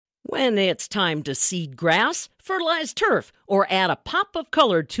When it's time to seed grass, fertilize turf, or add a pop of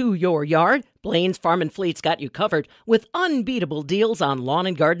color to your yard, Blaine's Farm and Fleet's got you covered with unbeatable deals on lawn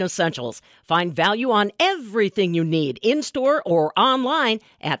and garden essentials. Find value on everything you need in-store or online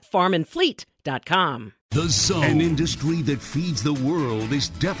at farmandfleet.com. The Zone. An industry that feeds the world is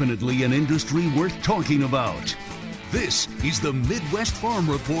definitely an industry worth talking about. This is the Midwest Farm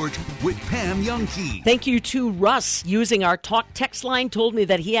Report with Pam Youngkey. Thank you to Russ. Using our talk text line, told me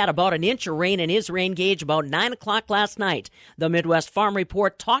that he had about an inch of rain in his rain gauge about 9 o'clock last night. The Midwest Farm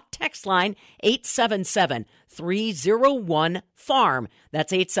Report talk text line, 877-301-FARM.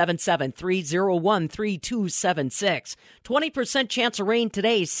 That's 877-301-3276. 20% chance of rain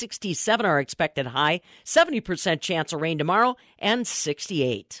today, 67 our expected high, 70% chance of rain tomorrow, and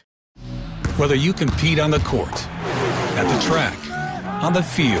 68. Whether you compete on the court, at the track, on the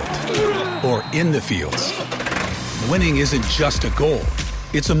field, or in the fields, winning isn't just a goal.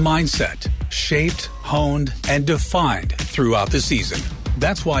 It's a mindset, shaped, honed, and defined throughout the season.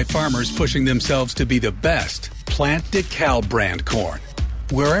 That's why farmers pushing themselves to be the best plant DeKalb brand corn.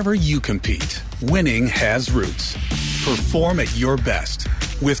 Wherever you compete, winning has roots. Perform at your best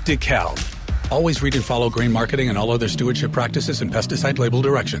with DeKalb. Always read and follow grain marketing and all other stewardship practices and pesticide label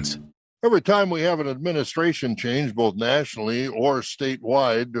directions. Every time we have an administration change, both nationally or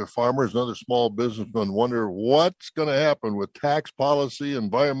statewide, farmers and other small businessmen wonder what's going to happen with tax policy,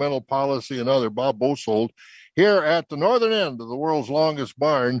 environmental policy, and other. Bob Bosold here at the northern end of the world's longest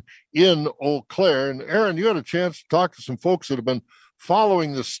barn in Eau Claire. And Aaron, you had a chance to talk to some folks that have been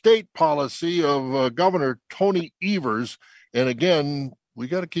following the state policy of Governor Tony Evers. And again, we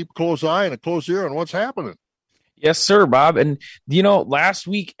got to keep a close eye and a close ear on what's happening. Yes, sir, Bob. And, last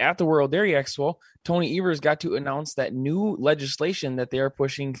week at the World Dairy Expo, Tony Evers got to announce that new legislation that they are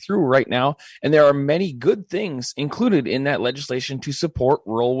pushing through right now. And there are many good things included in that legislation to support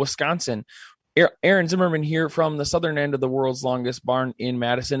rural Wisconsin. Aaron Zimmerman here from the southern end of the world's longest barn in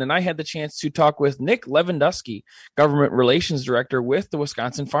Madison. And I had the chance to talk with Nick Lewandowski, Government Relations Director with the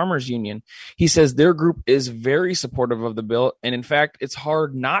Wisconsin Farmers Union. He says their group is very supportive of the bill. And in fact, it's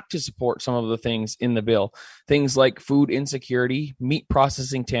hard not to support some of the things in the bill. Things like food insecurity, meat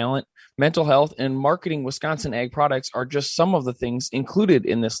processing talent, mental health, and marketing Wisconsin ag products are just some of the things included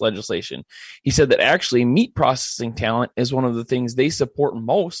in this legislation. He said that actually meat processing talent is one of the things they support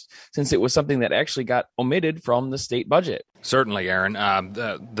most, since it was something that actually got omitted from the state budget. Certainly, Aaron.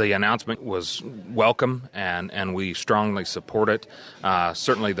 The announcement was welcome, and we strongly support it.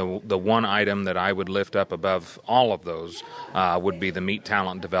 Certainly, the one item that I would lift up above all of those would be the Meat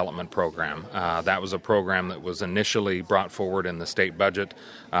Talent Development Program. That was a program that was initially brought forward in the state budget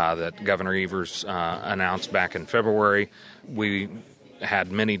that Governor Evers announced back in February. We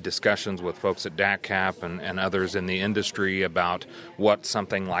had many discussions with folks at DACCAP and others in the industry about what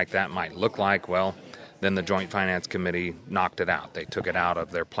something like that might look like. Well, then the Joint Finance Committee knocked it out. They took it out of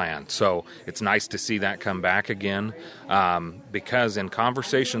their plan. So it's nice to see that come back again because in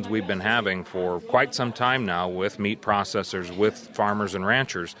conversations we've been having for quite some time now with meat processors, with farmers and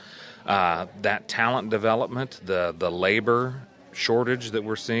ranchers, that talent development, the labor shortage that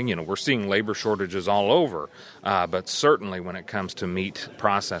we're seeing, we're seeing labor shortages all over, but certainly when it comes to meat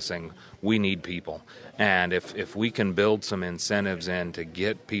processing, we need people. And if we can build some incentives in to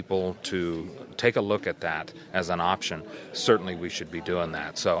get people to take a look at that as an option, certainly we should be doing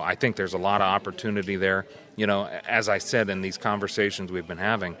that. So I think there's a lot of opportunity there. As I said in these conversations we've been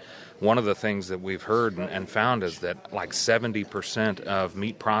having, one of the things that we've heard and found is that like 70% of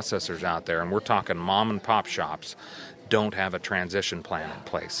meat processors out there, and we're talking mom and pop shops, don't have a transition plan in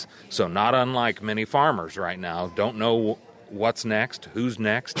place. So not unlike many farmers right now, don't know what's next, who's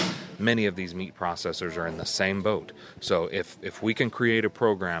next. Many of these meat processors are in the same boat. So if we can create a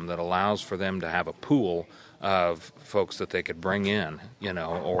program that allows for them to have a pool of folks that they could bring in,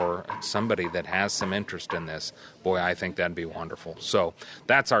 or somebody that has some interest in this, boy, I think that'd be wonderful. So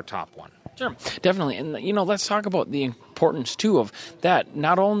that's our top one. Sure, definitely. And, let's talk about the importance, too, of that.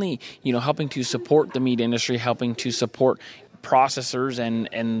 Not only, helping to support the meat industry, helping to support processors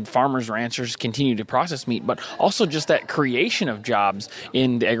and farmers, ranchers continue to process meat, but also just that creation of jobs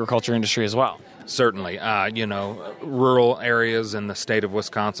in the agriculture industry as well. Certainly. Rural areas in the state of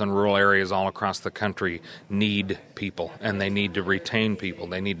Wisconsin, rural areas all across the country need people, and they need to retain people.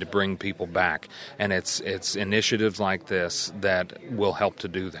 They need to bring people back. And it's initiatives like this that will help to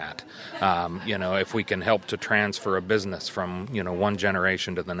do that. If we can help to transfer a business from, one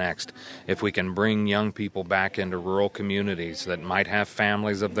generation to the next, if we can bring young people back into rural communities that might have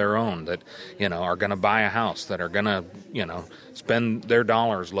families of their own that, are going to buy a house, that are going to, spend their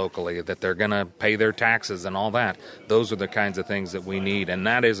dollars locally, that they're going to pay their taxes and all that. Those are the kinds of things that we need, and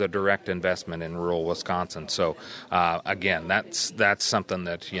that is a direct investment in rural Wisconsin. So again, that's something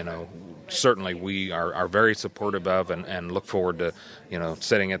that certainly we are very supportive of, and look forward to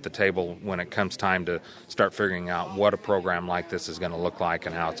sitting at the table when it comes time to start figuring out what a program like this is going to look like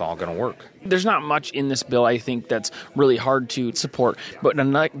and how it's all going to work. There's not much in this bill, I think, that's really hard to support. But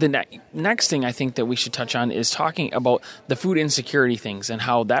the next thing I think that we should touch on is talking about the food insecurity things and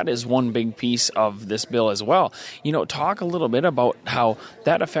how that is one big piece of this bill as well. Talk a little bit about how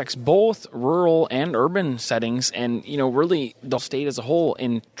that affects both rural and urban settings and, really the state as a whole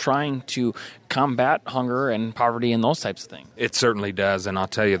in trying to combat hunger and poverty and those types of things. It certainly does, and I'll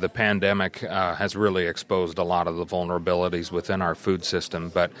tell you, the pandemic has really exposed a lot of the vulnerabilities within our food system,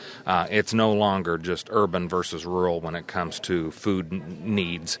 but it's no longer just urban versus rural when it comes to food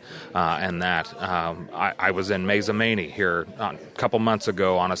needs and that. I was in Mazomanie here a couple months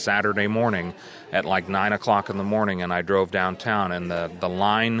ago on a Saturday morning at like 9 o'clock in the morning, and I drove downtown, and the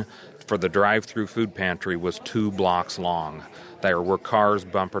line for the drive-through food pantry was 2 blocks long. There were cars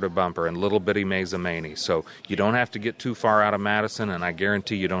bumper to bumper in little bitty Mazomanie. So you don't have to get too far out of Madison, and I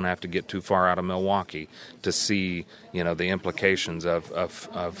guarantee you don't have to get too far out of Milwaukee to see, the implications of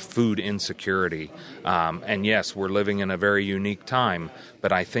food insecurity. And yes, we're living in a very unique time,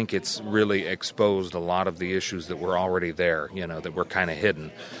 but I think it's really exposed a lot of the issues that were already there, that were kind of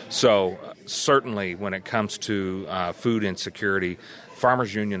hidden. So certainly when it comes to food insecurity,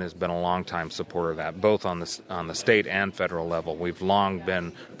 Farmers Union has been a long-time supporter of that, both on the state and federal level. We've long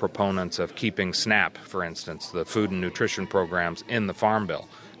been proponents of keeping SNAP, for instance, the food and nutrition programs, in the Farm Bill,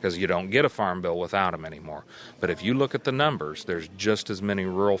 because you don't get a Farm Bill without them anymore. But if you look at the numbers, there's just as many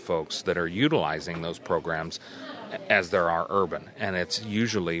rural folks that are utilizing those programs as there are urban. And it's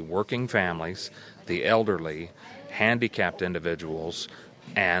usually working families, the elderly, handicapped individuals,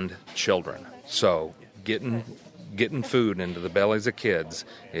 and children. So getting food into the bellies of kids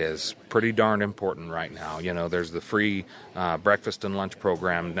is pretty darn important right now. There's the free breakfast and lunch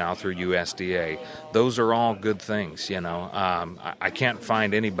program now through USDA. Those are all good things, I can't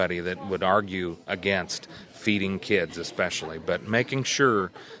find anybody that would argue against feeding kids especially, but making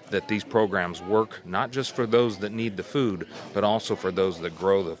sure that these programs work not just for those that need the food, but also for those that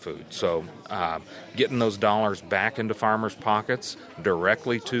grow the food. So getting those dollars back into farmers' pockets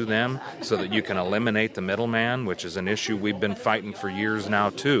directly to them so that you can eliminate the middleman, which is an issue we've been fighting for years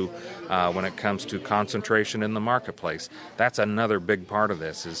now too, when it comes to concentration in the marketplace. That's another big part of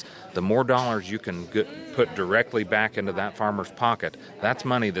this, is the more dollars you can put directly back into that farmer's pocket, that's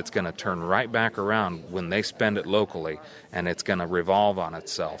money that's going to turn right back around when they spend it locally, and it's going to revolve on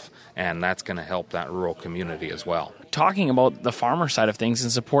itself, and that's going to help that rural community as well. Talking about the farmer side of things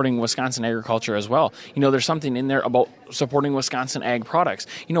and supporting Wisconsin agriculture as well, there's something in there about supporting Wisconsin ag products.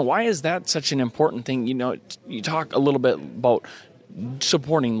 Why is that such an important thing? You talk a little bit about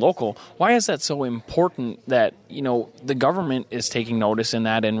supporting local. Why is that so important that, the government is taking notice in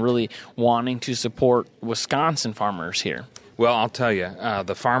that and really wanting to support Wisconsin farmers here? Well, I'll tell you,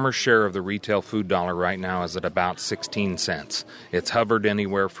 the farmer's share of the retail food dollar right now is at about 16 cents. It's hovered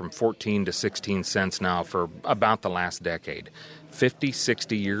anywhere from 14 to 16 cents now for about the last decade. 50,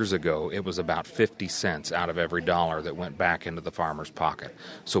 60 years ago, it was about 50 cents out of every dollar that went back into the farmer's pocket.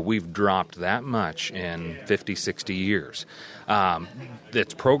 So we've dropped that much in 50, 60 years.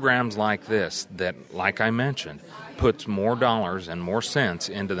 It's programs like this that, like I mentioned, puts more dollars and more cents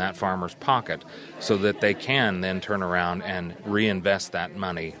into that farmer's pocket so that they can then turn around and reinvest that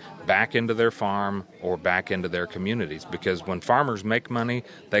money back into their farm or back into their communities. Because when farmers make money,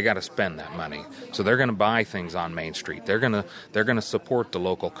 they got to spend that money. So they're going to buy things on Main Street. They're going to support the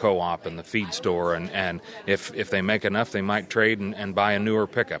local co-op and the feed store. And if they make enough, they might trade and buy a newer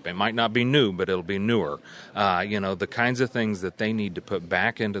pickup. It might not be new, but it'll be newer. The kinds of things that they need to put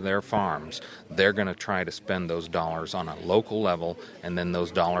back into their farms, they're going to try to spend those dollars on a local level, and then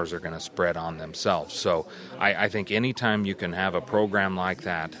those dollars are going to spread on themselves. So I think anytime you can have a program like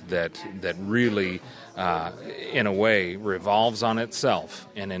that really, in a way, revolves on itself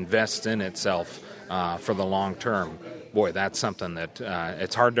and invests in itself for the long term, boy, that's something that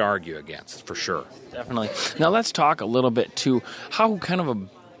it's hard to argue against, for sure. Definitely. Now let's talk a little bit to how kind of a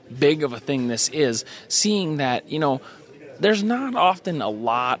big of a thing this is, seeing that, there's not often a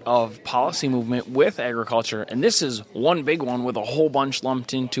lot of policy movement with agriculture, and this is one big one with a whole bunch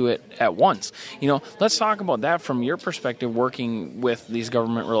lumped into it at once. Let's talk about that from your perspective, working with these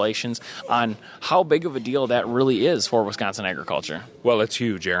government relations, on how big of a deal that really is for Wisconsin agriculture. Well, it's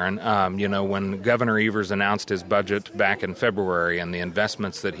huge, Aaron. When Governor Evers announced his budget back in February and the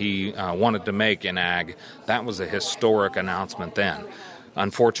investments that he wanted to make in ag, that was a historic announcement then.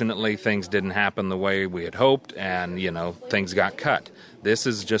 unfortunately, things didn't happen the way we had hoped, and, things got cut. This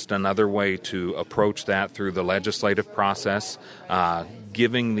is just another way to approach that through the legislative process,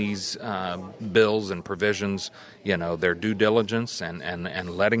 giving these bills and provisions, their due diligence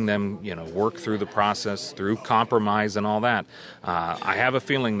and letting them, work through the process, through compromise and all that. I have a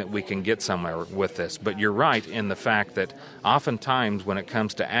feeling that we can get somewhere with this. But you're right in the fact that oftentimes when it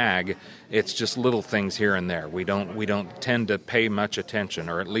comes to ag, it's just little things here and there. We don't tend to pay much attention,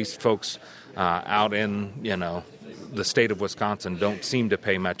 or at least folks out in, the state of Wisconsin don't seem to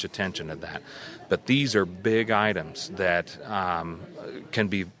pay much attention to that. But these are big items that can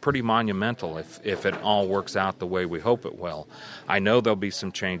be pretty monumental if it all works out the way we hope it will. I know there'll be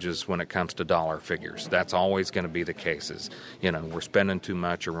some changes when it comes to dollar figures. That's always going to be the case. We're spending too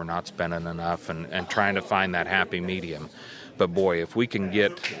much or we're not spending enough, and trying to find that happy medium. But boy, if we can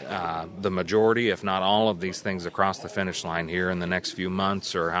get the majority, if not all of these things across the finish line here in the next few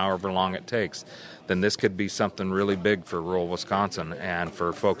months or however long it takes, then this could be something really big for rural Wisconsin and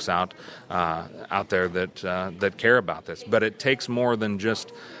for folks out there that care about this. But it takes more than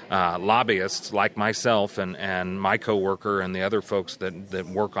just lobbyists like myself and my coworker and the other folks that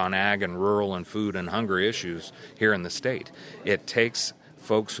work on ag and rural and food and hunger issues here in the state. It takes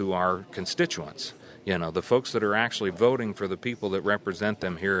folks who are constituents, the folks that are actually voting for the people that represent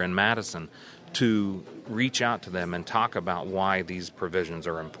them here in Madison, to reach out to them and talk about why these provisions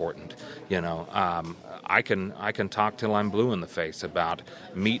are important. I can talk till I'm blue in the face about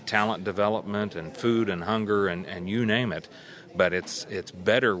meat talent development and food and hunger and you name it, but it's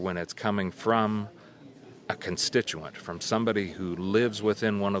better when it's coming from a constituent, from somebody who lives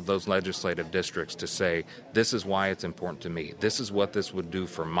within one of those legislative districts, to say, this is why it's important to me. This is what this would do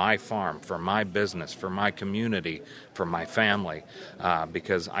for my farm, for my business, for my community, for my family,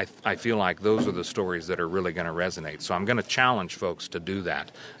 because I feel like those are the stories that are really going to resonate. So I'm going to challenge folks to do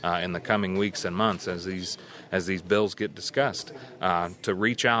that in the coming weeks and months as these bills get discussed, to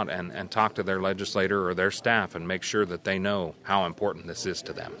reach out and talk to their legislator or their staff and make sure that they know how important this is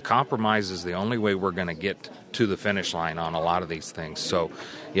to them. Compromise is the only way we're going to get to the finish line on a lot of these things. So,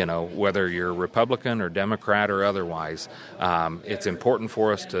 whether you're Republican or Democrat or otherwise, it's important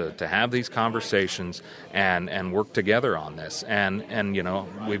for us to have these conversations and work together on this. And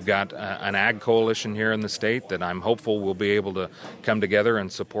we've got an ag coalition here in the state that I'm hopeful will be able to come together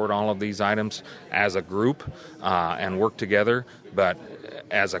and support all of these items as a group and work together. But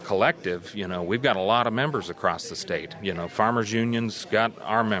as a collective, we've got a lot of members across the state. Farmers Union's got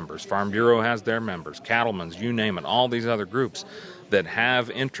our members. Farm Bureau has their members. Cattlemen's, you name it, all these other groups that have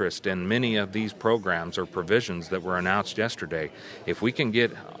interest in many of these programs or provisions that were announced yesterday. If we can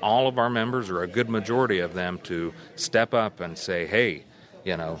get all of our members, or a good majority of them, to step up and say, hey,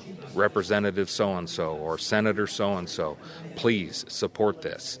 Representative so-and-so or Senator so-and-so, please support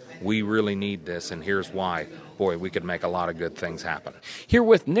this. We really need this, and here's why. Boy, we could make a lot of good things happen. Here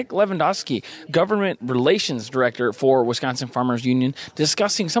with Nick Lewandowski, Government Relations Director for Wisconsin Farmers Union,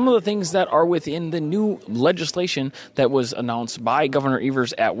 discussing some of the things that are within the new legislation that was announced by Governor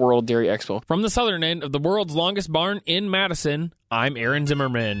Evers at World Dairy Expo. From the southern end of the world's longest barn in Madison, I'm Aaron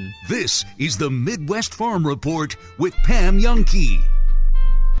Zimmerman. This is the Midwest Farm Report with Pam Youngkey.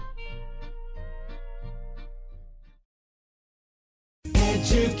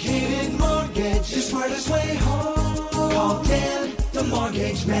 Educated mortgage, the smartest way home. Call Dan, the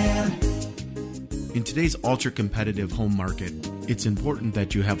mortgage man. In today's ultra-competitive home market, it's important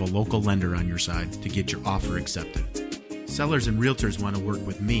that you have a local lender on your side to get your offer accepted. Sellers and realtors want to work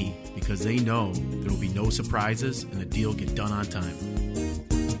with me because they know there will be no surprises and the deal get done on time.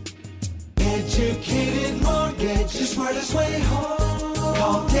 Educated mortgage, the smartest way home.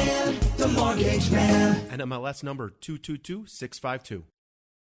 Call Dan, the mortgage man. NMLS number 222652.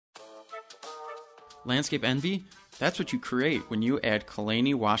 Landscape envy? That's what you create when you add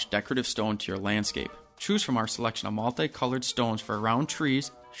Kalani Wash decorative stone to your landscape. Choose from our selection of multicolored stones for around trees,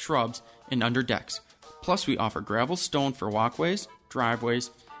 shrubs, and under decks. Plus, we offer gravel stone for walkways,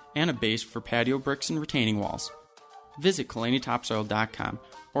 driveways, and a base for patio bricks and retaining walls. Visit KalaniTopsoil.com,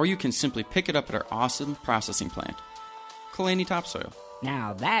 or you can simply pick it up at our awesome processing plant. Kalani Topsoil.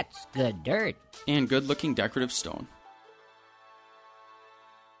 Now that's good dirt. And good-looking decorative stone.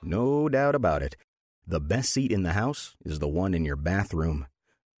 No doubt about it. The best seat in the house is the one in your bathroom.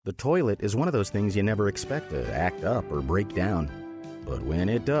 The toilet is one of those things you never expect to act up or break down. But when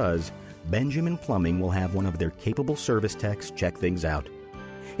it does, Benjamin Plumbing will have one of their capable service techs check things out.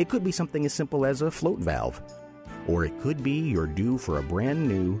 It could be something as simple as a float valve. Or it could be you're due for a brand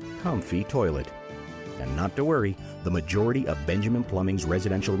new, comfy toilet. And not to worry, the majority of Benjamin Plumbing's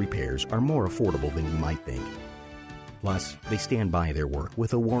residential repairs are more affordable than you might think. Plus, they stand by their work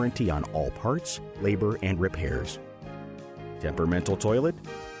with a warranty on all parts, labor, and repairs. Temperamental toilet?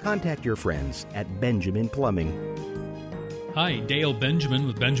 Contact your friends at Benjamin Plumbing. Hi, Dale Benjamin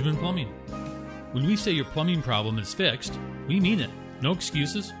with Benjamin Plumbing. When we say your plumbing problem is fixed, we mean it. No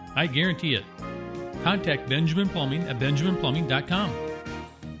excuses. I guarantee it. Contact Benjamin Plumbing at benjaminplumbing.com.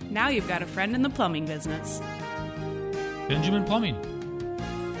 Now you've got a friend in the plumbing business. Benjamin Plumbing.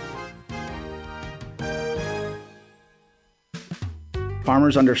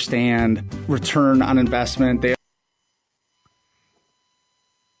 Farmers understand return on investment.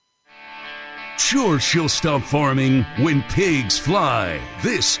 Sure, she'll stop farming when pigs fly.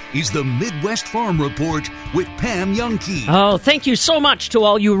 This is the Midwest Farm Report with Pam Youngkey. Oh, thank you so much to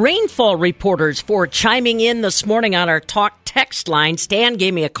all you rainfall reporters for chiming in this morning on our talk text line. Stan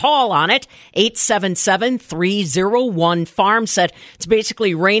gave me a call on it, 877-301-FARM. Said it's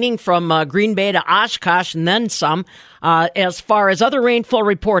basically raining from Green Bay to Oshkosh and then some. As far as other rainfall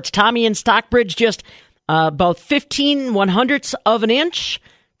reports, Tommy in Stockbridge just about 15/100ths of an inch.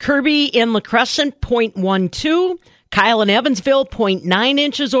 Kirby in La Crescent, 0.12. Kyle in Evansville, 0.9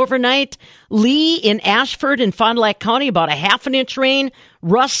 inches overnight. Lee in Ashford in Fond du Lac County, about a half an inch rain.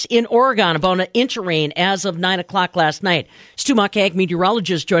 Russ in Oregon, about an inch of rain as of 9 o'clock last night. Stu Muck, ag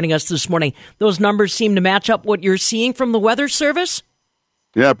meteorologist, joining us this morning. Those numbers seem to match up what you're seeing from the Weather Service?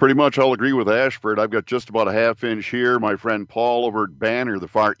 Yeah, pretty much I'll agree with Ashford. I've got just about a half inch here. My friend Paul over at Banner, the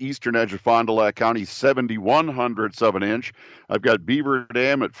far eastern edge of Fond du Lac County, 71/100ths of an inch. I've got Beaver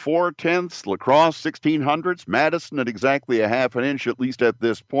Dam at 4/10, La Crosse 16/100ths, Madison at exactly a half an inch, at least at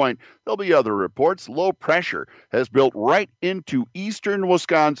this point. There'll be other reports. Low pressure has built right into eastern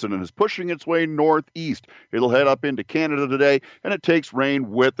Wisconsin and is pushing its way northeast. It'll head up into Canada today, and it takes rain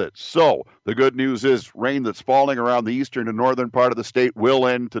with it. So the good news is rain that's falling around the eastern and northern part of the state will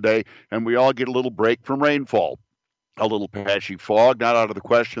end today, and we all get a little break from rainfall. A little patchy fog, not out of the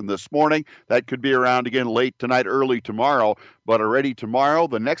question this morning. That could be around again late tonight, early tomorrow. But already tomorrow,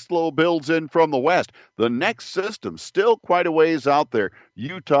 the next low builds in from the west. The next system, still quite a ways out there.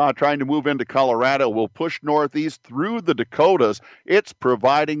 Utah trying to move into Colorado will push northeast through the Dakotas. It's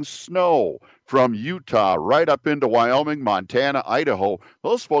providing snow from Utah right up into Wyoming, Montana, Idaho.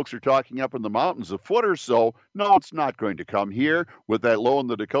 Those folks are talking up in the mountains a foot or so. No, it's not going to come here. With that low in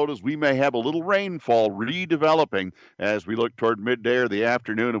the Dakotas, we may have a little rainfall redeveloping as we look toward midday or the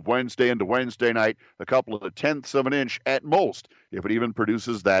afternoon of Wednesday into Wednesday night, a couple of tenths of an inch at most, if it even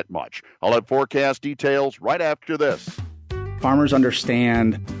produces that much. I'll have forecast details right after this. Farmers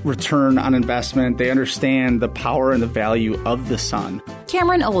understand return on investment. They understand the power and the value of the sun.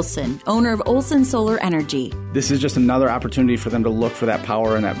 Cameron Olson, owner of Olson Solar Energy. This is just another opportunity for them to look for that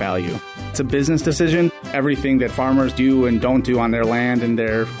power and that value. It's a business decision. Everything that farmers do and don't do on their land and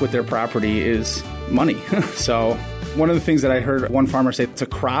with their property is money. So one of the things that I heard one farmer say, it's a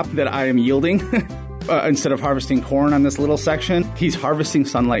crop that I am yielding. Instead of harvesting corn on this little section, he's harvesting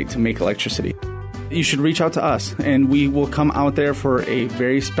sunlight to make electricity. You should reach out to us, and we will come out there for a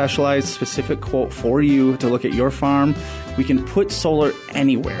very specialized, specific quote for you to look at your farm. We can put solar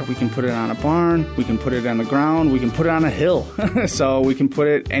anywhere. We can put it on a barn. We can put it on the ground. We can put it on a hill. So we can put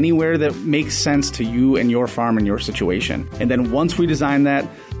it anywhere that makes sense to you and your farm and your situation. And then once we design that,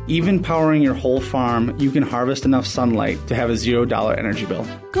 even powering your whole farm, you can harvest enough sunlight to have a $0 energy bill.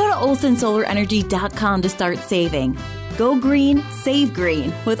 Go to olsonsolarenergy.com to start saving. Go green, save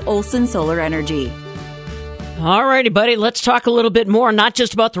green with Olson Solar Energy. All righty, buddy. Let's talk a little bit more, not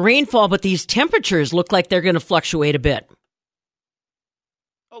just about the rainfall, but these temperatures look like they're going to fluctuate a bit.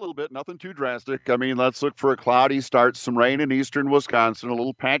 A little bit, nothing too drastic. I mean, let's look for a cloudy start, some rain in eastern Wisconsin, a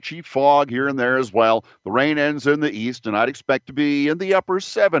little patchy fog here and there as well. The rain ends in the east, and I'd expect to be in the upper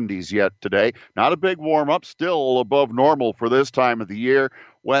 70s yet today. Not a big warm-up, still above normal for this time of the year.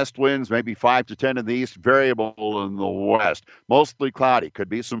 West winds maybe 5 to 10 in the east, variable in the west. Mostly cloudy. Could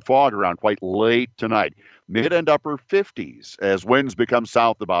be some fog around quite late tonight. Mid and upper 50s as winds become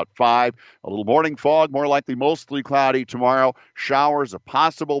south about 5. A little morning fog, more likely mostly cloudy tomorrow. Showers, a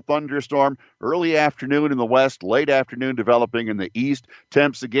possible thunderstorm. Early afternoon in the west, late afternoon developing in the east.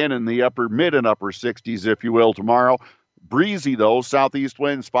 Temps again in the mid and upper 60s, if you will, tomorrow. Breezy, though, southeast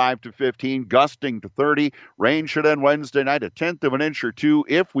winds 5 to 15, gusting to 30. Rain should end Wednesday night, a tenth of an inch or two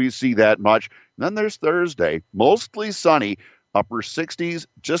if we see that much. And then there's Thursday, mostly sunny, upper 60s,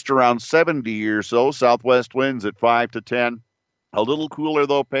 just around 70 or so. Southwest winds at 5 to 10. A little cooler,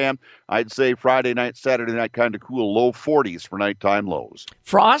 though, Pam. I'd say Friday night, Saturday night, kind of cool, low 40s for nighttime lows.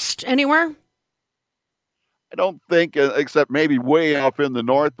 Frost anywhere? I don't think, except maybe way off in the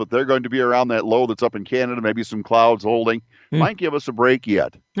north, but they're going to be around that low that's up in Canada, maybe some clouds holding. Might give us a break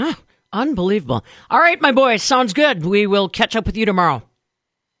yet. Unbelievable. All right, my boy. Sounds good. We will catch up with you tomorrow.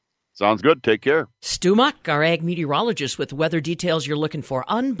 Sounds good. Take care. Stu Muck, our ag meteorologist, with weather details you're looking for.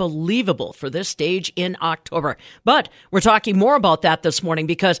 Unbelievable for this stage in October. But we're talking more about that this morning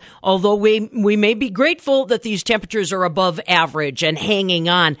because although we may be grateful that these temperatures are above average and hanging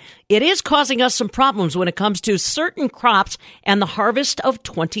on, it is causing us some problems when it comes to certain crops and the harvest of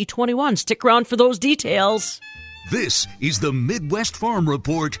 2021. Stick around for those details. This is the Midwest Farm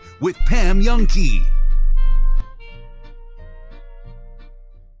Report with Pam Youngkey.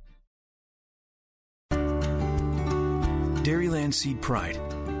 Dairyland Seed Pride.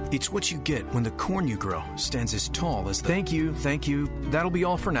 It's what you get when the corn you grow stands as tall as the... Thank you. That'll be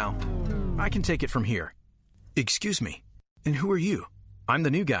all for now. I can take it from here. Excuse me. And who are you? I'm the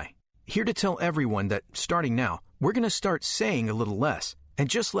new guy. Here to tell everyone that, starting now, we're going to start saying a little less and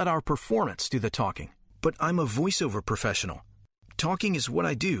just let our performance do the talking. But I'm a voiceover professional. Talking is what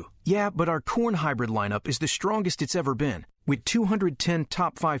I do. Yeah, but our corn hybrid lineup is the strongest it's ever been, with 210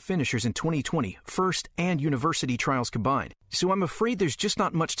 top 5 finishers in 2020, first and university trials combined. So I'm afraid there's just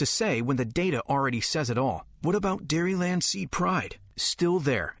not much to say when the data already says it all. What about Dairyland Seed Pride? Still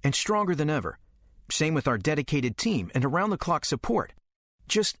there and stronger than ever. Same with our dedicated team and around-the-clock support.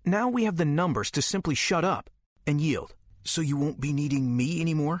 Just now we have the numbers to simply shut up and yield. So you won't be needing me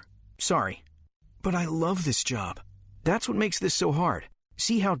anymore? Sorry. But I love this job. That's what makes this so hard.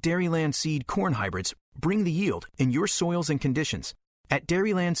 See how Dairyland Seed corn hybrids bring the yield in your soils and conditions at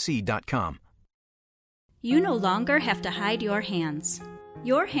dairylandseed.com. You no longer have to hide your hands.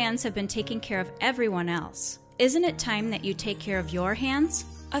 Your hands have been taking care of everyone else. Isn't it time that you take care of your hands?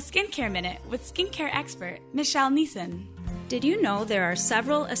 A skincare minute with skincare expert Michelle Neeson. Did you know there are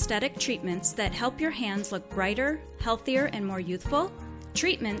several aesthetic treatments that help your hands look brighter, healthier, and more youthful?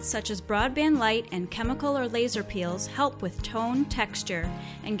 Treatments such as broadband light and chemical or laser peels help with tone, texture,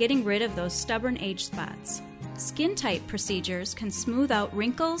 and getting rid of those stubborn age spots. Skin tight procedures can smooth out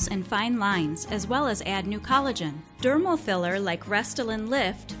wrinkles and fine lines, as well as add new collagen. Dermal filler like Restylane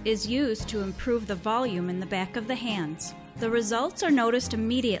Lift is used to improve the volume in the back of the hands. The results are noticed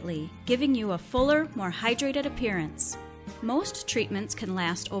immediately, giving you a fuller, more hydrated appearance. Most treatments can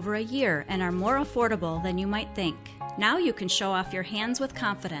last over a year and are more affordable than you might think. Now you can show off your hands with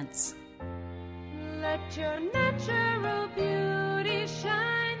confidence. Let your natural beauty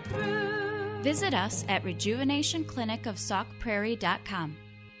shine through. Visit us at rejuvenationclinicofsaukprairie.com.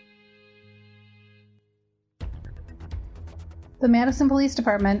 The Madison Police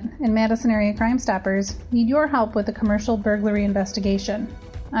Department and Madison Area Crime Stoppers need your help with a commercial burglary investigation.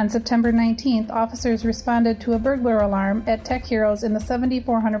 On September 19th, officers responded to a burglar alarm at Tech Heroes in the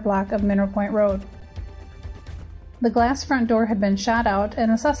 7400 block of Mineral Point Road. The glass front door had been shot out,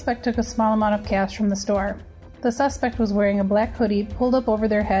 and the suspect took a small amount of cash from the store. The suspect was wearing a black hoodie pulled up over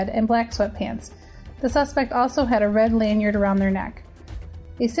their head and black sweatpants. The suspect also had a red lanyard around their neck.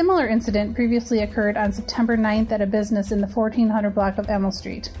 A similar incident previously occurred on September 9th at a business in the 1400 block of Emil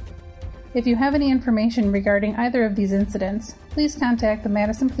Street. If you have any information regarding either of these incidents, please contact the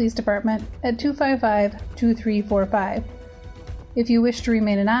Madison Police Department at 255-2345. If you wish to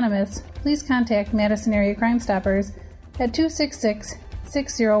remain anonymous, please contact Madison Area Crime Stoppers at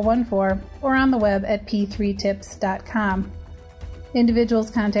 266-6014 or on the web at p3tips.com.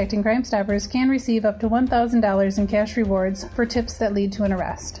 Individuals contacting Crime Stoppers can receive up to $1,000 in cash rewards for tips that lead to an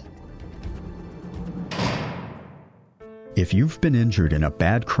arrest. If you've been injured in a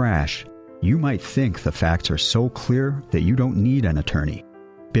bad crash, you might think the facts are so clear that you don't need an attorney.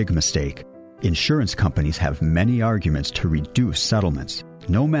 Big mistake. Insurance companies have many arguments to reduce settlements,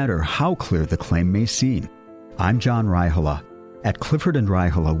 no matter how clear the claim may seem. I'm John Raihala. At Clifford &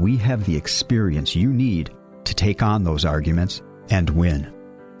 Raihala, we have the experience you need to take on those arguments and win.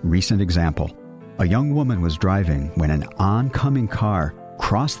 Recent example. A young woman was driving when an oncoming car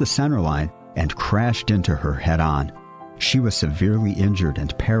crossed the center line and crashed into her head-on. She was severely injured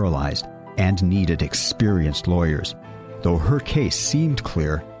and paralyzed and needed experienced lawyers. Though her case seemed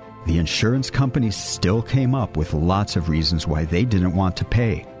clear, the insurance companies still came up with lots of reasons why they didn't want to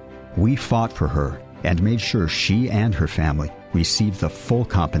pay. We fought for her and made sure she and her family received the full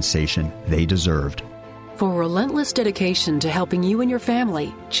compensation they deserved. For relentless dedication to helping you and your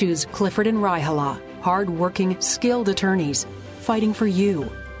family, choose Clifford & Raihala. Hard-working, skilled attorneys fighting for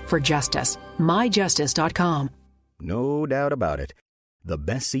you. For justice, myjustice.com. No doubt about it. The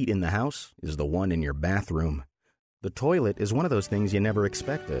best seat in the house is the one in your bathroom. The toilet is one of those things you never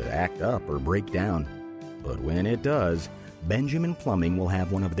expect to act up or break down. But when it does, Benjamin Plumbing will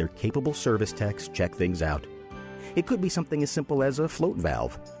have one of their capable service techs check things out. It could be something as simple as a float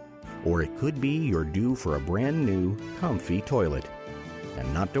valve, or it could be you're due for a brand new, comfy toilet.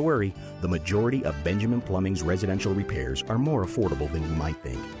 And not to worry, the majority of Benjamin Plumbing's residential repairs are more affordable than you might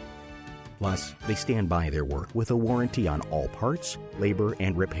think. Plus, they stand by their work with a warranty on all parts, labor,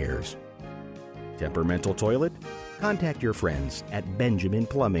 and repairs. Temperamental toilet? Contact your friends at Benjamin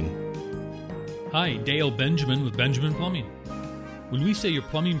Plumbing. Hi, Dale Benjamin with Benjamin Plumbing. When we say your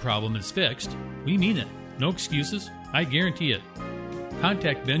plumbing problem is fixed, we mean it. No excuses. I guarantee it.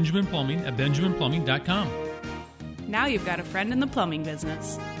 Contact Benjamin Plumbing at benjaminplumbing.com. Now you've got a friend in the plumbing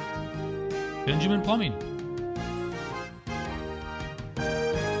business. Benjamin Plumbing.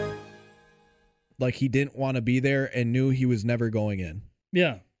 Like he didn't want to be there and knew he was never going in.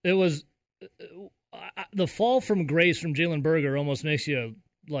 Yeah, it was the fall from grace from Jalen Berger almost makes you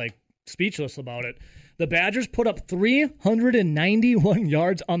like speechless about it. The Badgers put up 391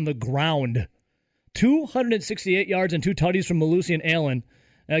 yards on the ground, 268 yards and 2 tutties from Malusi and Allen.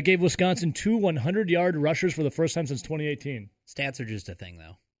 That gave Wisconsin 2 100-yard rushers for the first time since 2018. Stats are just a thing,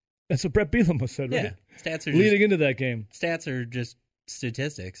 though. That's what Brett Bielema said, right? Yeah, stats are leading into that game. Stats are just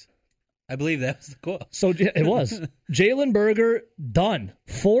statistics. I believe that was the quote. So it was. Jalen Berger, done.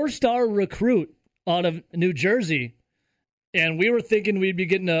 4-star recruit out of New Jersey. And we were thinking we'd be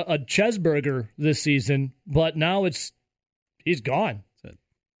getting a Chesberger this season, but now he's gone.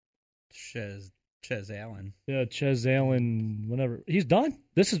 Ches Allen. Yeah, Ches Allen, whatever. He's done.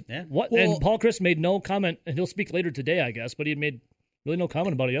 This is what. Well, and Paul Chris made no comment, and he'll speak later today, I guess, but he had made really no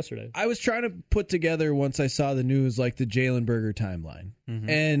comment about it yesterday. I was trying to put together, once I saw the news, like the Jalen Berger timeline. Mm-hmm.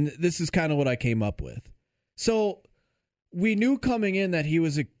 And this is kind of what I came up with. So we knew coming in that he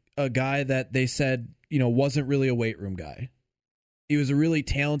was a guy that they said, wasn't really a weight room guy. He was a really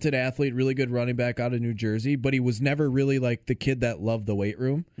talented athlete, really good running back out of New Jersey, but he was never really like the kid that loved the weight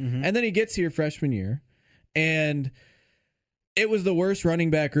room. Mm-hmm. And then he gets here freshman year, and it was the worst running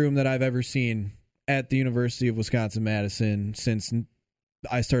back room that I've ever seen at the University of Wisconsin-Madison since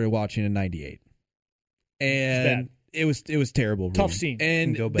I started watching in '98. And it was terrible room. Tough scene.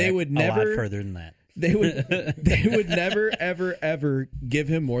 And go back they would never a lot further than that. They would never ever give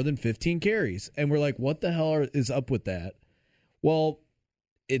him more than 15 carries. And we're like, what the hell is up with that? Well,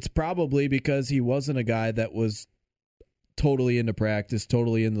 it's probably because he wasn't a guy that was totally into practice,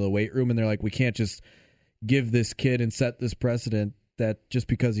 totally into the weight room, and they're like, we can't just give this kid and set this precedent that just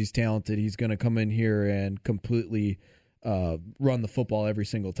because he's talented, he's going to come in here and completely run the football every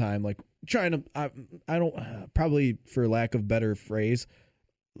single time. Like trying to, I don't, probably for lack of better phrase,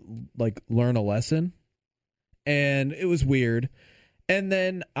 like learn a lesson. And it was weird. And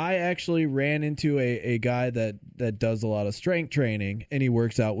then I actually ran into a guy that does a lot of strength training, and he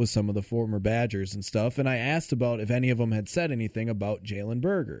works out with some of the former Badgers and stuff. And I asked about if any of them had said anything about Jalen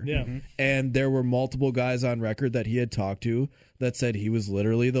Berger. Yeah. Mm-hmm. And there were multiple guys on record that he had talked to that said he was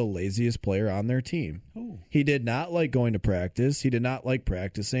literally the laziest player on their team. Ooh. He did not like going to practice. He did not like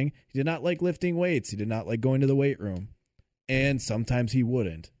practicing. He did not like lifting weights. He did not like going to the weight room. And sometimes he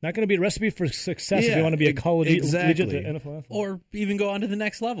wouldn't. Not going to be a recipe for success if you want to be a college exactly. NFL athlete. Or even go on to the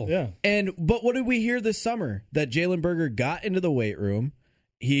next level. Yeah. But what did we hear this summer? That Jalen Berger got into the weight room.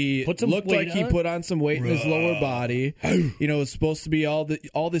 He looked like he put on some weight in his lower body. It was supposed to be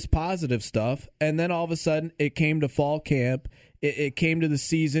all this positive stuff. And then all of a sudden, it came to fall camp. It came to the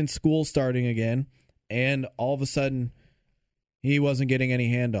season, school starting again. And all of a sudden, he wasn't getting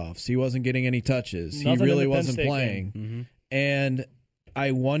any handoffs. He wasn't getting any touches. Nothing he really in the Penn wasn't State playing. game. And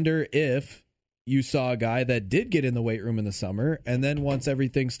I wonder if you saw a guy that did get in the weight room in the summer, and then once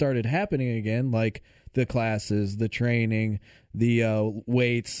everything started happening again, like the classes, the training, the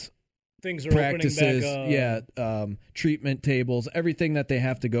weights, things are practices, opening back up. treatment tables, everything that they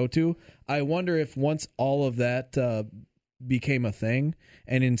have to go to. I wonder if once all of that became a thing,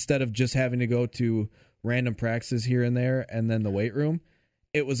 and instead of just having to go to random practices here and there and then the weight room,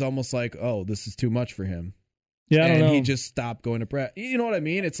 it was almost like, oh, this is too much for him. Yeah, I don't know. He just stopped going to practice. You know what I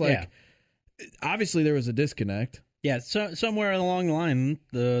mean? It's like, obviously there was a disconnect. Yeah, so somewhere along the line,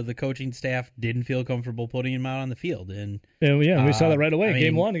 the coaching staff didn't feel comfortable putting him out on the field. And we saw that right away. I mean,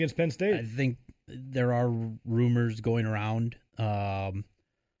 Game 1 against Penn State. I think there are rumors going around that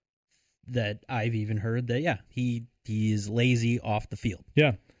I've even heard that, he is lazy off the field.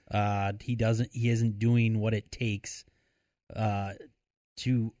 Yeah. He isn't doing what it takes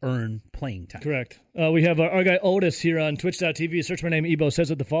to earn playing time. Correct. We have our guy Otis here on Twitch.tv. Search my name, Ebo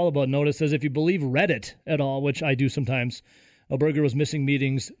says what to follow about. Notice says, if you believe Reddit at all, which I do sometimes, Berger was missing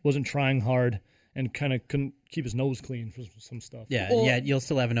meetings, wasn't trying hard, and kind of couldn't keep his nose clean for some stuff. Yeah, you'll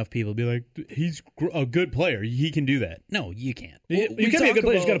still have enough people be like, he's a good player. He can do that. No, you can't. You can be a good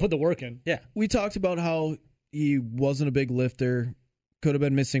player. You just got to put the work in. Yeah. We talked about how he wasn't a big lifter, could have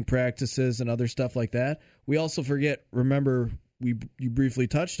been missing practices and other stuff like that. We also remember you briefly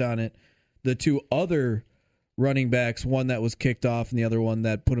touched on it. The two other running backs, one that was kicked off and the other one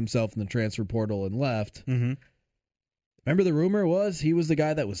that put himself in the transfer portal and left. Mm-hmm. Remember the rumor was he was the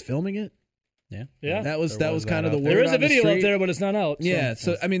guy that was filming it? Yeah. That was kind of the word. There is a on the video street. out there, but it's not out. Yeah,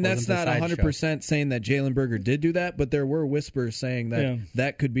 so I mean that's not 100% saying that Jalen Berger did do that, but there were whispers saying that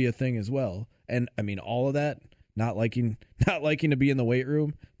that could be a thing as well. And I mean all of that, not liking to be in the weight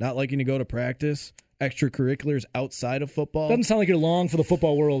room, not liking to go to practice, extracurriculars outside of football. Doesn't sound like you're long for the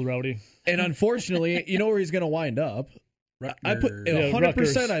football world, Rowdy. And unfortunately, you know where he's going to wind up. I put 100%.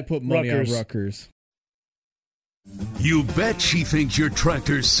 Rutgers. I put money on Rutgers. You bet she thinks your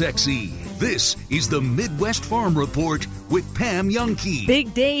tractor's sexy. This is the Midwest Farm Report with Pam Youngkey.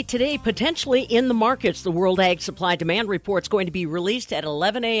 Big day today, potentially in the markets. The World Ag Supply Demand Report is going to be released at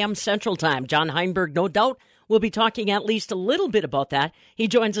 11 a.m. Central Time. John Heinberg, no doubt, will be talking at least a little bit about that. He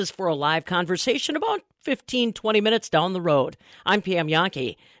joins us for a live conversation about 15, 20 minutes down the road. I'm Pam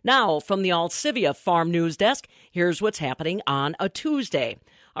Youngkey. Now, from the Alcivia Farm News Desk, here's what's happening on a Tuesday.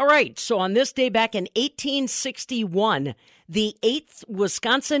 All right, so on this day back in 1861, the 8th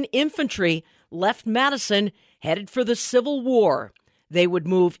Wisconsin Infantry left Madison, headed for the Civil War. They would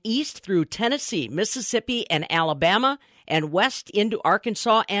move east through Tennessee, Mississippi, and Alabama, and west into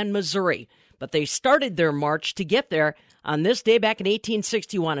Arkansas and Missouri. But they started their march to get there on this day back in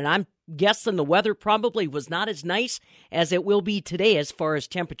 1861, and I'm guessing the weather probably was not as nice as it will be today as far as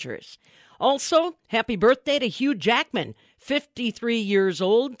temperatures. Also, happy birthday to Hugh Jackman, 53 years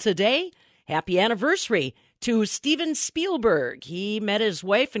old today. Happy anniversary to Steven Spielberg. He met his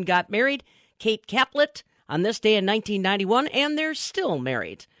wife and got married, Kate Caplet, on this day in 1991, and they're still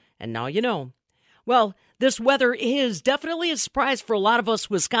married. And now you know. Well, this weather is definitely a surprise for a lot of us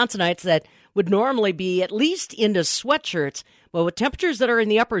Wisconsinites that would normally be at least into sweatshirts. Well, with temperatures that are in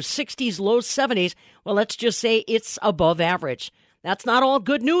the upper 60s, low 70s, well, let's just say it's above average. That's not all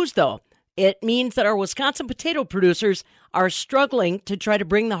good news, though. It means that our Wisconsin potato producers are struggling to try to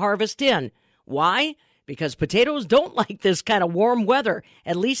bring the harvest in. Why? Because potatoes don't like this kind of warm weather,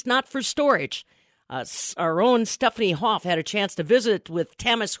 at least not for storage. Our own Stephanie Hoff had a chance to visit with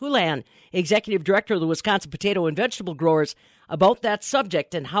Tamis Houlihan, Executive Director of the Wisconsin Potato and Vegetable Growers, about that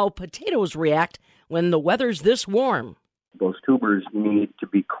subject and how potatoes react when the weather's this warm. Those tubers need to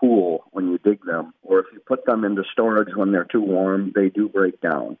be cool when you dig them, or if you put them into storage when they're too warm, they do break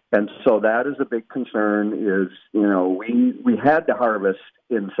down. And so that is a big concern is, we had to harvest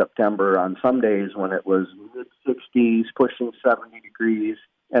in September on some days when it was mid-60s, pushing 70 degrees.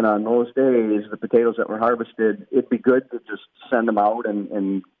 And on those days, the potatoes that were harvested, it'd be good to just send them out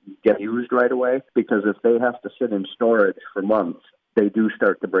and get used right away, because if they have to sit in storage for months, they do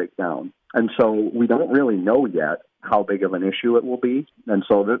start to break down. And so we don't really know yet how big of an issue it will be. And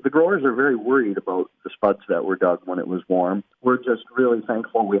so the growers are very worried about the spuds that were dug when it was warm. We're just really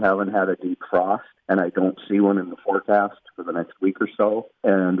thankful we haven't had a deep frost, and I don't see one in the forecast for the next week or so.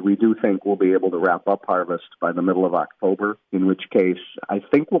 And we do think we'll be able to wrap up harvest by the middle of October, in which case I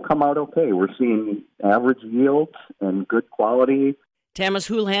think we'll come out okay. We're seeing average yields and good quality. Tamis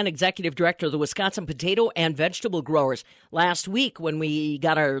Houlihan, Executive Director of the Wisconsin Potato and Vegetable Growers. Last week, when we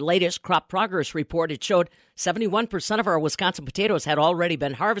got our latest crop progress report, it showed 71% of our Wisconsin potatoes had already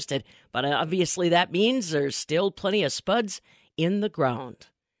been harvested, but obviously that means there's still plenty of spuds in the ground.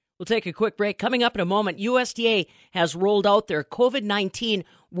 We'll take a quick break. Coming up in a moment, USDA has rolled out their COVID-19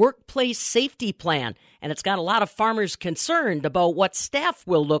 workplace safety plan, and it's got a lot of farmers concerned about what staff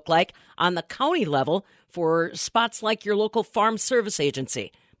will look like on the county level for spots like your local farm service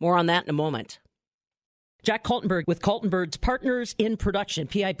agency. More on that in a moment. Jack Kaltenberg with Kaltenberg's Partners in Production,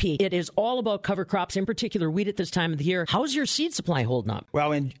 PIP. It is all about cover crops, in particular wheat at this time of the year. How's your seed supply holding up?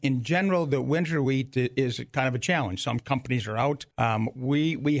 Well, in general, the winter wheat is kind of a challenge. Some companies are out.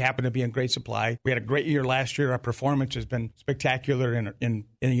 We happen to be in great supply. We had a great year last year. Our performance has been spectacular in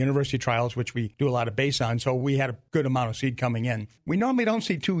the university trials, which we do a lot of base on. So we had a good amount of seed coming in. We normally don't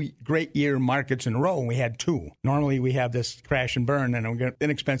see two great year markets in a row, and we had two. Normally we have this crash and burn and we get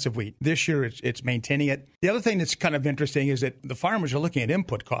inexpensive wheat. This year it's maintaining it. The other thing that's kind of interesting is that the farmers are looking at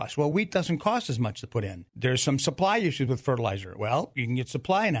input costs. Well, wheat doesn't cost as much to put in. There's some supply issues with fertilizer. Well, you can get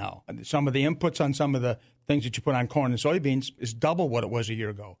supply now. Some of the inputs on some of the things that you put on corn and soybeans is double what it was a year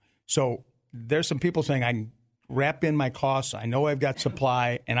ago. So there's some people saying, I can wrap in my costs. I know I've got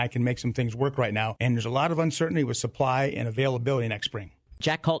supply, and I can make some things work right now. And there's a lot of uncertainty with supply and availability next spring.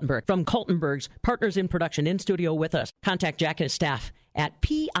 Jack Kaltenberg from Kaltenberg's Partners in Production in studio with us. Contact Jack and his staff at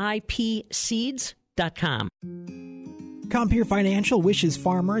PIPseeds.com. Compeer Financial wishes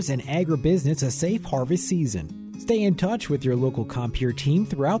farmers and agribusiness a safe harvest season. Stay in touch with your local Compeer team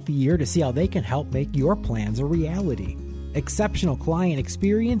throughout the year to see how they can help make your plans a reality. Exceptional client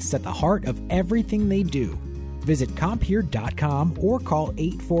experience is at the heart of everything they do. Visit Compeer.com or call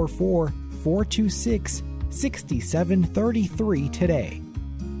 844-426-6733 today.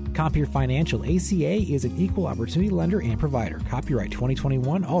 Compeer Financial ACA is an equal opportunity lender and provider. Copyright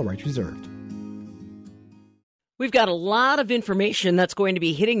 2021, all rights reserved. We've got a lot of information that's going to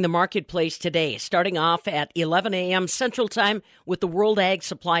be hitting the marketplace today, starting off at 11 a.m. Central Time with the World Ag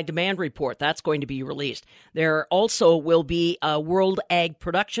Supply Demand Report. That's going to be released. There also will be a World Ag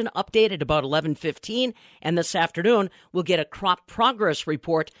Production update at about 11:15, and this afternoon we'll get a Crop Progress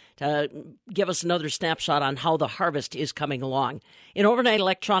Report to give us another snapshot on how the harvest is coming along. In overnight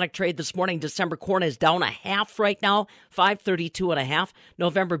electronic trade this morning, December corn is down a half right now, 532.5.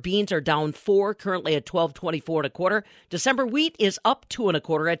 November beans are down 4, currently at 12.24 December wheat is up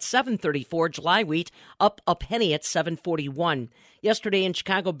 2.25 at 7.34. July wheat up a penny at 7.41. Yesterday in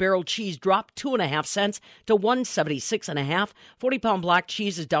Chicago, barrel cheese dropped 2.5 cents to 176.5. 40-pound block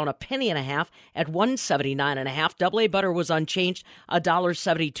cheese is down a penny and a half at 179.5. Double A butter was unchanged,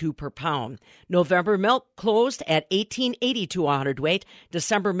 $1.72 per pound. November milk closed at 18.82 a hundredweight.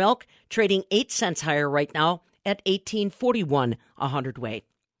 December milk trading 8 cents higher right now at 18.41 a hundredweight.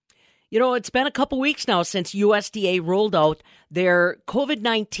 You know, it's been a couple weeks now since USDA rolled out their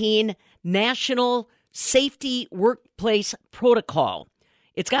COVID-19 National Safety Workplace Protocol.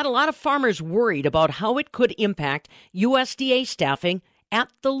 It's got a lot of farmers worried about how it could impact USDA staffing at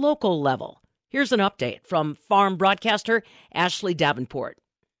the local level. Here's an update from farm broadcaster Ashley Davenport.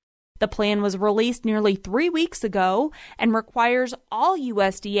 The plan was released nearly 3 weeks ago and requires all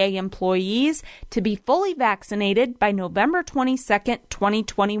USDA employees to be fully vaccinated by November 22,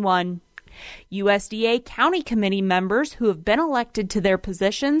 2021. USDA County Committee members who have been elected to their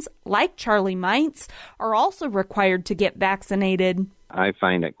positions, like Charlie Meintz, are also required to get vaccinated. I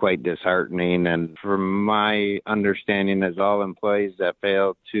find it quite disheartening, and from my understanding is all employees that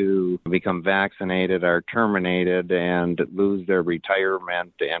fail to become vaccinated are terminated and lose their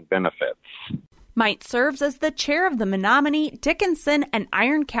retirement and benefits. Meintz serves as the chair of the Menominee, Dickinson, and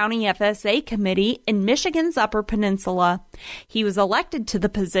Iron County FSA Committee in Michigan's Upper Peninsula. He was elected to the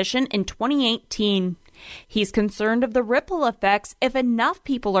position in 2018. He's concerned of the ripple effects if enough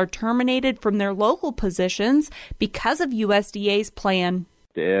people are terminated from their local positions because of USDA's plan.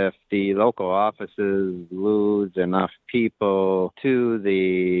 If the local offices lose enough people to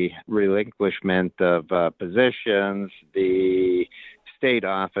the relinquishment of positions, the state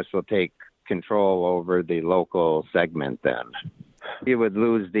office will take control over the local segment then. You would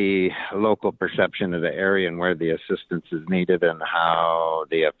lose the local perception of the area and where the assistance is needed and how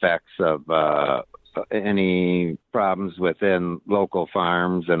the effects of any problems within local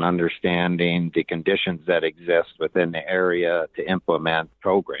farms and understanding the conditions that exist within the area to implement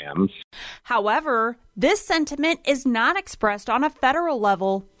programs. However, this sentiment is not expressed on a federal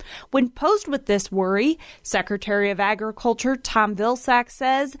level. When posed with this worry, Secretary of Agriculture Tom Vilsack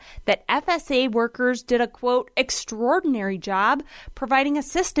says that FSA workers did a, quote, extraordinary job providing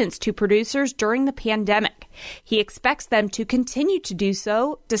assistance to producers during the pandemic. He expects them to continue to do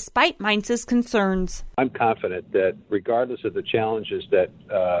so despite Meintz's concerns. I'm confident that regardless of the challenges that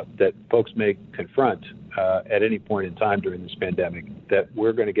folks may confront at any point in time during this pandemic, that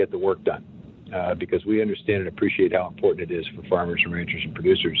we're going to get the work done. Because we understand and appreciate how important it is for farmers and ranchers and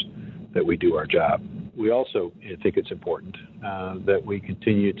producers that we do our job. We also think it's important that we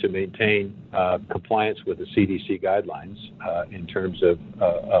continue to maintain compliance with the CDC guidelines in terms of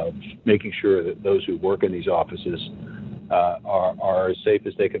making sure that those who work in these offices are as safe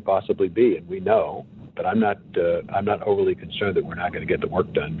as they can possibly be. And we know, but I'm not overly concerned that we're not going to get the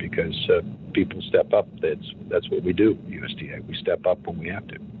work done because people step up. That's what we do, USDA. We step up when we have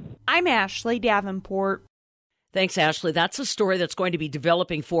to. I'm Ashley Davenport. Thanks, Ashley. That's a story that's going to be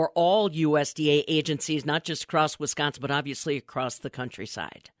developing for all USDA agencies, not just across Wisconsin, but obviously across the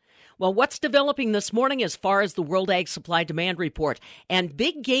countryside. Well, what's developing this morning as far as the World Ag Supply Demand Report? And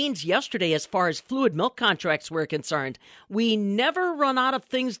big gains yesterday as far as fluid milk contracts were concerned. We never run out of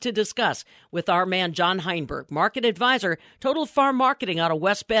things to discuss with our man John Heinberg, market advisor, Total Farm Marketing out of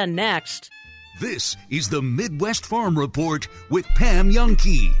West Bend, next. This is the Midwest Farm Report with Pam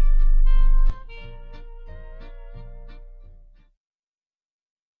Youngkey.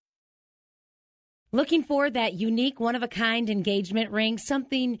 Looking for that unique, one-of-a-kind engagement ring,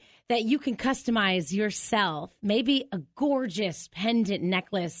 something that you can customize yourself. Maybe a gorgeous pendant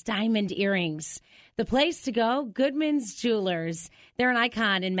necklace, diamond earrings. The place to go, Goodman's Jewelers. They're an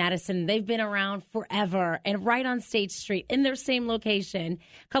icon in Madison. They've been around forever and right on State Street in their same location,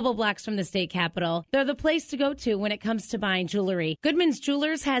 a couple blocks from the state capitol. They're the place to go to when it comes to buying jewelry. Goodman's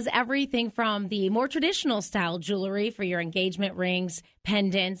Jewelers has everything from the more traditional style jewelry for your engagement rings,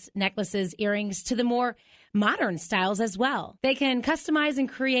 pendants, necklaces, earrings, to the more modern styles as well. They can customize and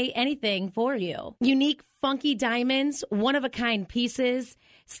create anything for you. Unique, funky diamonds, one-of-a-kind pieces,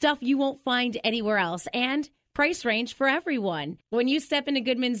 stuff you won't find anywhere else, and price range for everyone. When you step into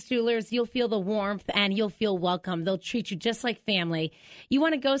Goodman's Jewelers, you'll feel the warmth and you'll feel welcome. They'll treat you just like family. You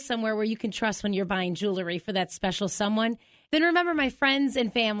want to go somewhere where you can trust when you're buying jewelry for that special someone? Then remember my friends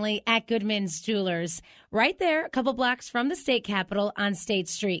and family at Goodman's Jewelers. Right there, a couple blocks from the state capitol on State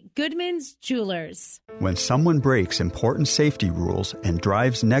Street. Goodman's Jewelers. When someone breaks important safety rules and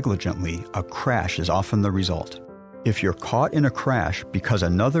drives negligently, a crash is often the result. If you're caught in a crash because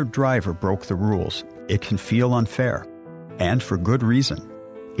another driver broke the rules, it can feel unfair. And for good reason.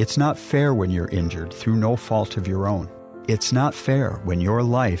 It's not fair when you're injured through no fault of your own. It's not fair when your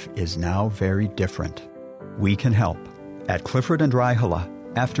life is now very different. We can help. At Clifford and Raihala,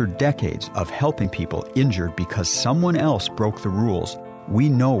 after decades of helping people injured because someone else broke the rules, we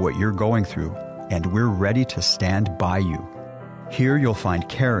know what you're going through, and we're ready to stand by you. Here you'll find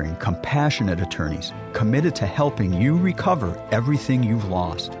caring, compassionate attorneys committed to helping you recover everything you've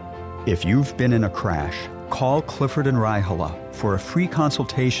lost. If you've been in a crash, call Clifford and Raihala for a free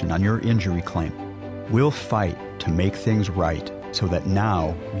consultation on your injury claim. We'll fight to make things right so that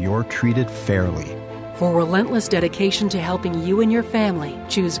now you're treated fairly. For relentless dedication to helping you and your family,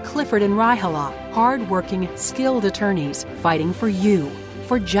 choose Clifford and Raihala, hard-working, skilled attorneys fighting for you.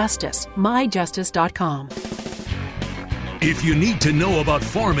 For justice, myjustice.com. If you need to know about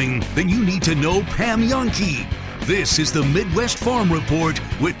farming, then you need to know Pam Jahnke. This is the Midwest Farm Report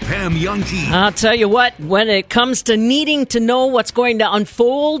with Pam Jahnke. I'll tell you what, when it comes to needing to know what's going to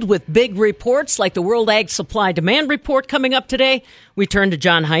unfold with big reports like the World Ag Supply Demand Report coming up today, we turn to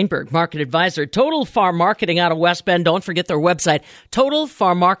John Heinberg, market advisor, Total Farm Marketing out of West Bend. Don't forget their website,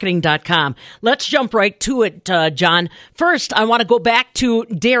 totalfarmmarketing.com. Let's jump right to it, John. First, I want to go back to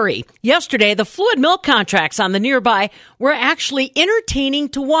dairy. Yesterday, the fluid milk contracts on the nearby were actually entertaining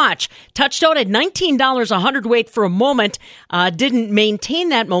to watch. Touched out at $19 a hundredweight for a moment, didn't maintain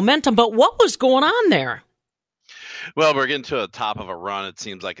that momentum, but what was going on there? Well, we're getting to the top of a run, it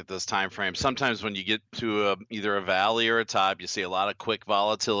seems like, at this time frame. Sometimes when you get to either a valley or a top, you see a lot of quick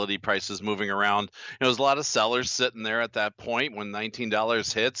volatility, prices moving around. There's a lot of sellers sitting there at that point. When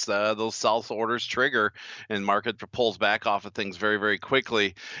 $19 hits, those sell orders trigger, and market pulls back off of things very, very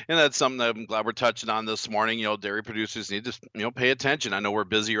quickly. And that's something that I'm glad we're touching on this morning. Dairy producers need to pay attention. I know we're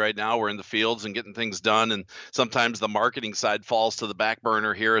busy right now. We're in the fields and getting things done, and sometimes the marketing side falls to the back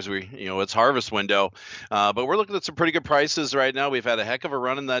burner here as we, it's harvest window. But we're looking at some pretty good prices right now. We've had a heck of a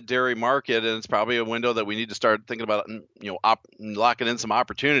run in that dairy market, and it's probably a window that we need to start thinking about, locking in some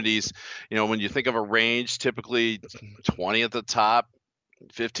opportunities. When you think of a range, typically 20 at the top,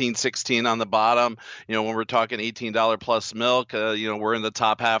 15, 16 on the bottom. When we're talking $18 plus milk, we're in the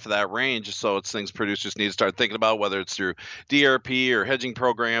top half of that range. So it's things producers need to start thinking about, whether it's through DRP or hedging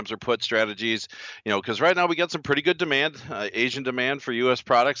programs or put strategies, because right now we got some pretty good demand. Asian demand for U.S.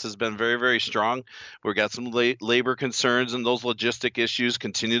 products has been very, very strong. We've got some labor concerns, and those logistic issues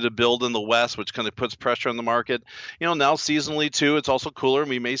continue to build in the West, which kind of puts pressure on the market. Now seasonally too, it's also cooler,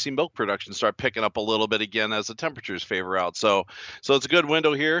 and we may see milk production start picking up a little bit again as the temperatures favor out. So it's a good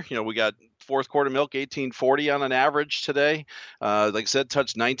window here. We got fourth quarter milk $18.40 on an average today. Like I said,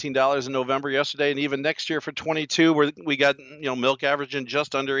 touched $19 in November yesterday, and even next year for 22, we got milk averaging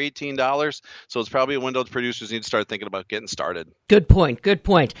just under $18. So it's probably a window that producers need to start thinking about getting started. Good point. Good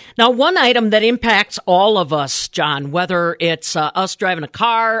point. Now, one item that impacts all of us, John, whether it's us driving a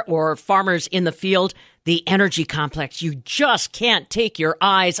car or farmers in the field, the energy complex. You just can't take your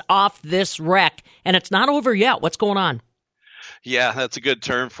eyes off this wreck, and it's not over yet. What's going on? Yeah, that's a good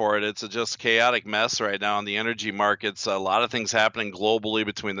term for it. It's a just chaotic mess right now in the energy markets. A lot of things happening globally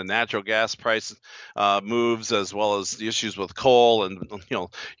between the natural gas price moves as well as the issues with coal. And, you're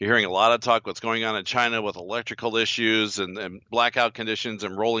hearing a lot of talk what's going on in China with electrical issues and blackout conditions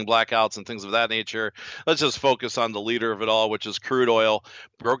and rolling blackouts and things of that nature. Let's just focus on the leader of it all, which is crude oil.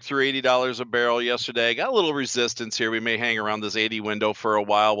 Broke through $80 a barrel yesterday. Got a little resistance here. We may hang around this 80 window for a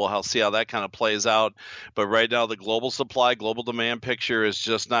while. We'll see how that kind of plays out. But right now, the global supply, global demand picture is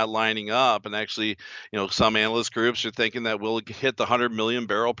just not lining up. And actually, some analyst groups are thinking that we'll hit the 100 million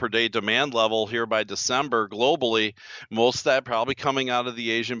barrel per day demand level here by December globally. Most of that probably coming out of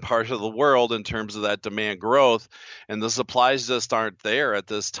the Asian part of the world in terms of that demand growth. And the supplies just aren't there at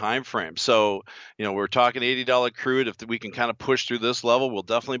this time frame. So, we're talking $80 crude. If we can kind of push through this level, we'll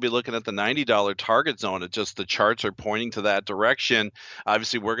definitely be looking at the $90 target zone. It just, the charts are pointing to that direction.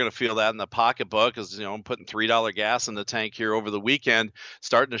 Obviously, we're going to feel that in the pocketbook as, I'm putting $3 gas in the tank here over the weekend,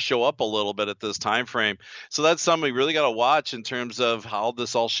 starting to show up a little bit at this time frame. So that's something we really got to watch in terms of how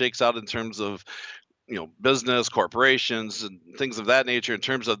this all shakes out in terms of business, corporations, and things of that nature, in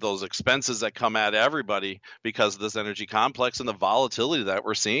terms of those expenses that come at everybody because of this energy complex and the volatility that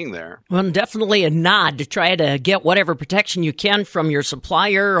we're seeing there. Well, definitely a nod to try to get whatever protection you can from your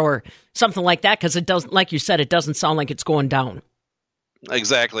supplier or something like that, because it doesn't, like you said, it doesn't sound like it's going down.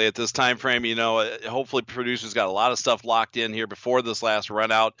 Exactly. At this time frame, hopefully producers got a lot of stuff locked in here before this last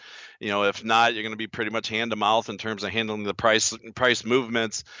run out. If not, you're going to be pretty much hand to mouth in terms of handling the price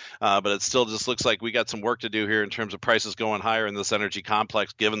movements. But it still just looks like we got some work to do here in terms of prices going higher in this energy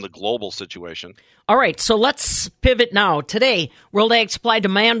complex, given the global situation. All right, so let's pivot now. Today, World Ag Supply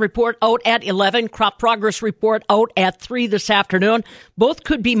Demand Report out at 11, Crop Progress Report out at 3 this afternoon. Both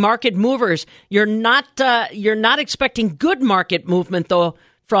could be market movers. You're not expecting good market movement, though,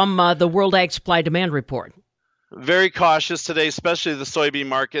 from the World Ag Supply Demand Report. Very cautious today, especially the soybean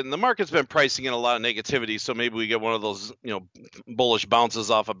market. And the market's been pricing in a lot of negativity, so maybe we get one of those, bullish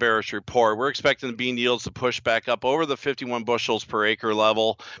bounces off a bearish report. We're expecting bean yields to push back up over the 51 bushels per acre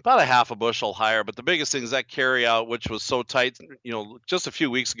level, about a half a bushel higher. But the biggest thing is that carry out, which was so tight, just a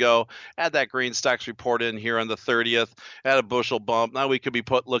few weeks ago, had that grain stocks report in here on the 30th, had a bushel bump. Now we could be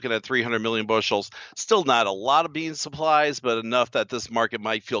looking at 300 million bushels. Still not a lot of bean supplies, but enough that this market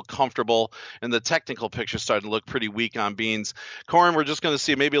might feel comfortable. And the technical picture starting to look pretty weak on beans. Corn, we're just going to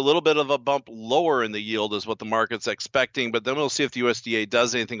see maybe a little bit of a bump lower in the yield is what the market's expecting, but then we'll see if the USDA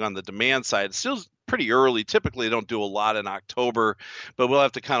does anything on the demand side. It's still pretty early. Typically, they don't do a lot in October, but we'll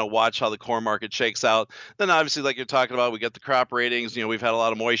have to kind of watch how the corn market shakes out. Then obviously, like you're talking about, we get the crop ratings. We've had a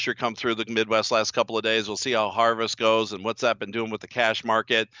lot of moisture come through the Midwest last couple of days. We'll see how harvest goes and what's that been doing with the cash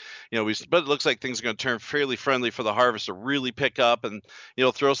market. But it looks like things are going to turn fairly friendly for the harvest to really pick up and,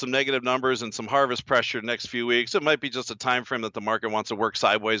 throw some negative numbers and some harvest pressure the next few weeks. It might be just a time frame that the market wants to work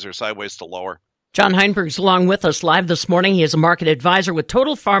sideways or sideways to lower. John Heinberg's along with us live this morning. He is a market advisor with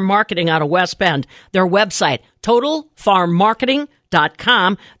Total Farm Marketing out of West Bend. Their website,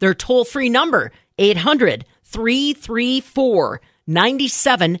 totalfarmmarketing.com. Their toll-free number,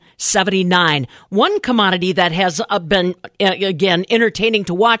 800-334-9779. One commodity that has been, again, entertaining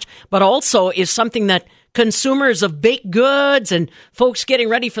to watch, but also is something that consumers of baked goods and folks getting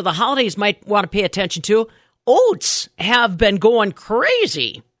ready for the holidays might want to pay attention to. Oats have been going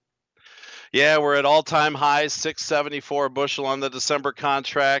crazy. Yeah, we're at all-time highs, $6.74 a bushel on the December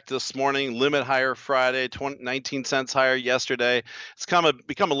contract this morning. Limit higher Friday, 19 cents higher yesterday. It's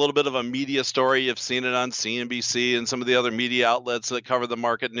become a little bit of a media story. You've seen it on CNBC and some of the other media outlets that cover the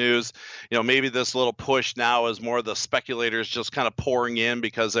market news. Maybe this little push now is more the speculators just kind of pouring in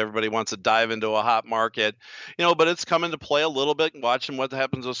because everybody wants to dive into a hot market. But it's come into play a little bit, watching what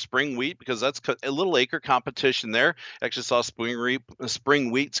happens with spring wheat, because that's a little acre competition there. Actually saw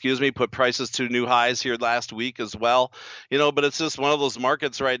spring wheat, put prices to new highs here last week as well, but it's just one of those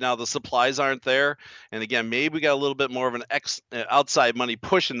markets right now. The supplies aren't there. And again, maybe we got a little bit more of an outside money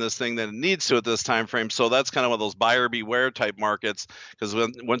pushing this thing than it needs to at this time frame. So that's kind of one of those buyer beware type markets, because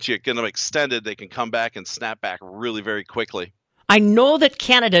once you get them extended, they can come back and snap back really very quickly. I know that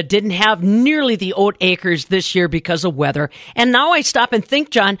Canada didn't have nearly the oat acres this year because of weather. And now I stop and think,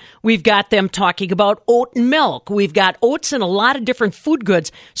 John, we've got them talking about oat and milk. We've got oats in a lot of different food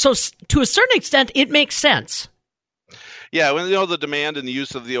goods. So to a certain extent, it makes sense. Yeah, the demand and the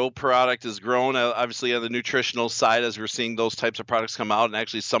use of the oat product has grown, obviously on the nutritional side, as we're seeing those types of products come out. And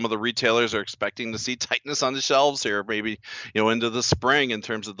actually some of the retailers are expecting to see tightness on the shelves here, maybe, into the spring in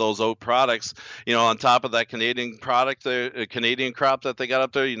terms of those oat products. On top of that Canadian product, the Canadian crop that they got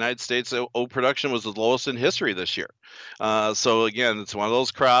up there, United States oat production was the lowest in history this year. So again, it's one of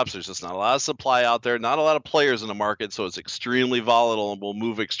those crops. There's just not a lot of supply out there, not a lot of players in the market. So it's extremely volatile and will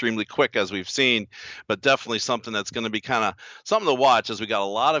move extremely quick, as we've seen, but definitely something that's going to be kind of something to watch, as we got a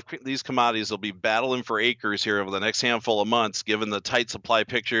lot of these commodities will be battling for acres here over the next handful of months, given the tight supply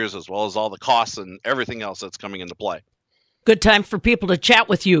pictures as well as all the costs and everything else that's coming into play. Good time for people to chat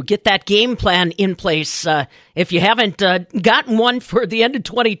with you. Get that game plan in place. If you haven't gotten one for the end of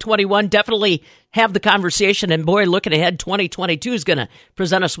 2021, definitely have the conversation. And boy, looking ahead, 2022 is going to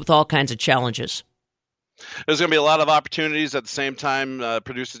present us with all kinds of challenges. There's going to be a lot of opportunities at the same time.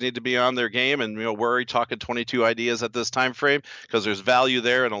 Producers need to be on their game, and we're already talking 22 ideas at this time frame because there's value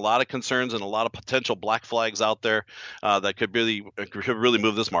there and a lot of concerns and a lot of potential black flags out there that could really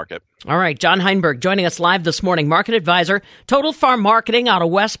move this market. All right, John Heinberg joining us live this morning, market advisor, Total Farm Marketing out of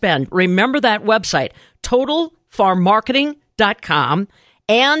West Bend. Remember that website, totalfarmmarketing.com,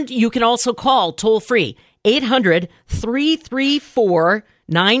 and you can also call toll free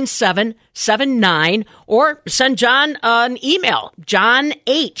 800-334-9779, or send John an email,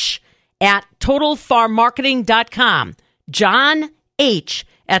 johnh@totalfarmmarketing.com.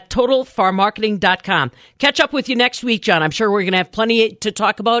 johnh@totalfarmmarketing.com. Catch up with you next week, John. I'm sure we're going to have plenty to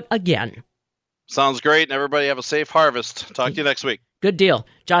talk about again. Sounds great, and everybody have a safe harvest. Talk to you next week. Good deal.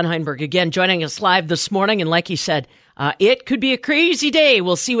 John Heinberg again joining us live this morning, and like he said, it could be a crazy day.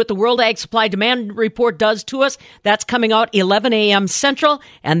 We'll see what the World Ag Supply Demand Report does to us. That's coming out 11 a.m. Central,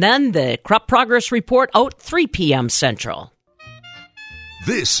 and then the Crop Progress Report out 3 p.m. Central.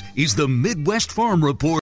 This is the Midwest Farm Report.